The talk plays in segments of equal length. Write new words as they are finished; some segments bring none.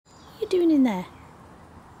doing in there?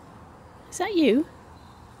 Is that you?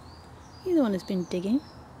 You're the one who's been digging.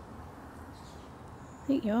 I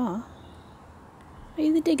think you are. Are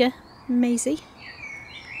you the digger, Maisie?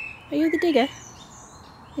 Are you the digger?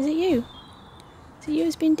 Is it you? Is it you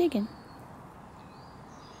who's been digging?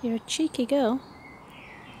 You're a cheeky girl.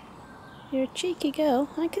 You're a cheeky girl.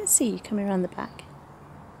 I can see you coming around the back.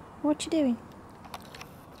 What you doing?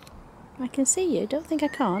 I can see you. Don't think I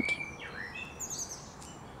can't.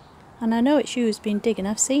 And I know it's you who's been digging.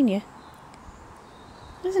 I've seen you.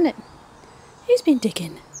 Isn't it? Who's been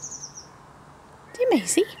digging? Is it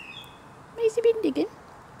Maisie? Maisie been digging?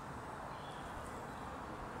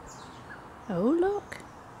 Oh look.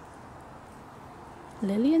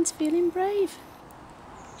 Lillian's feeling brave.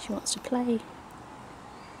 She wants to play.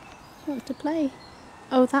 She wants to play.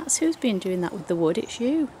 Oh, that's who's been doing that with the wood. It's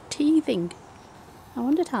you. Teething. I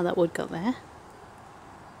wondered how that wood got there.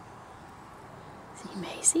 See,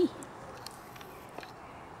 Maisie.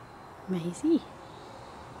 Maisie.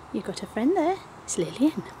 You've got a friend there. It's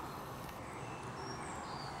Lillian.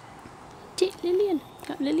 Lillian.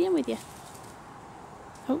 Got Lillian with you.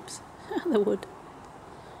 Oops. The wood.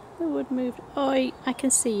 The wood moved. Oi, I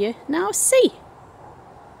can see you. Now see!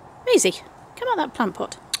 Maisie, come out that plant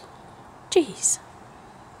pot. Jeez.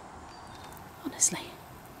 Honestly.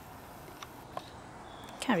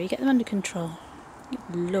 Carrie, get them under control.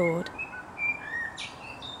 Good Lord.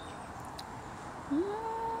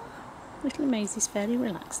 Little Maisie's fairly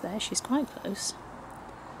relaxed there. She's quite close.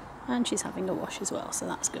 And she's having a wash as well, so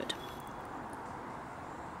that's good.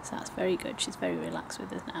 So that's very good. She's very relaxed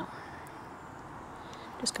with us now.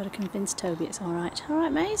 Just got to convince Toby it's alright.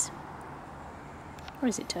 Alright, Maze? Or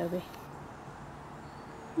is it Toby?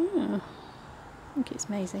 I think it's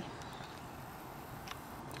Maisie.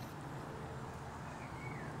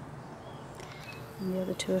 And the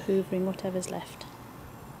other two are hoovering whatever's left.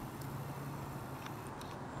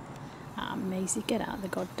 Ah, Maisie, get out of the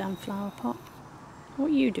goddamn flower pot. What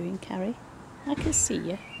are you doing, Carrie? I can see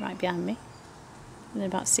you right behind me. Within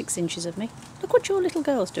about 6 inches of me. Look what your little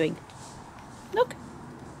girl's doing. Look.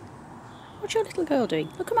 What's your little girl doing?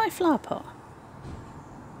 Look at my flower pot.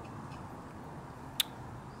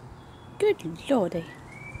 Good lordy.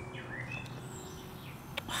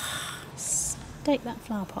 Stake that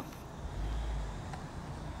flower pot.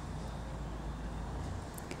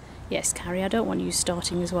 Yes, Carrie, I don't want you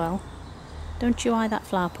starting as well. Don't you eye that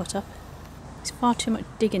flower pot up. There's far too much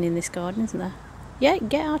digging in this garden, isn't there? Yeah,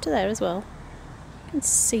 get out of there as well. I can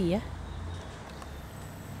see you.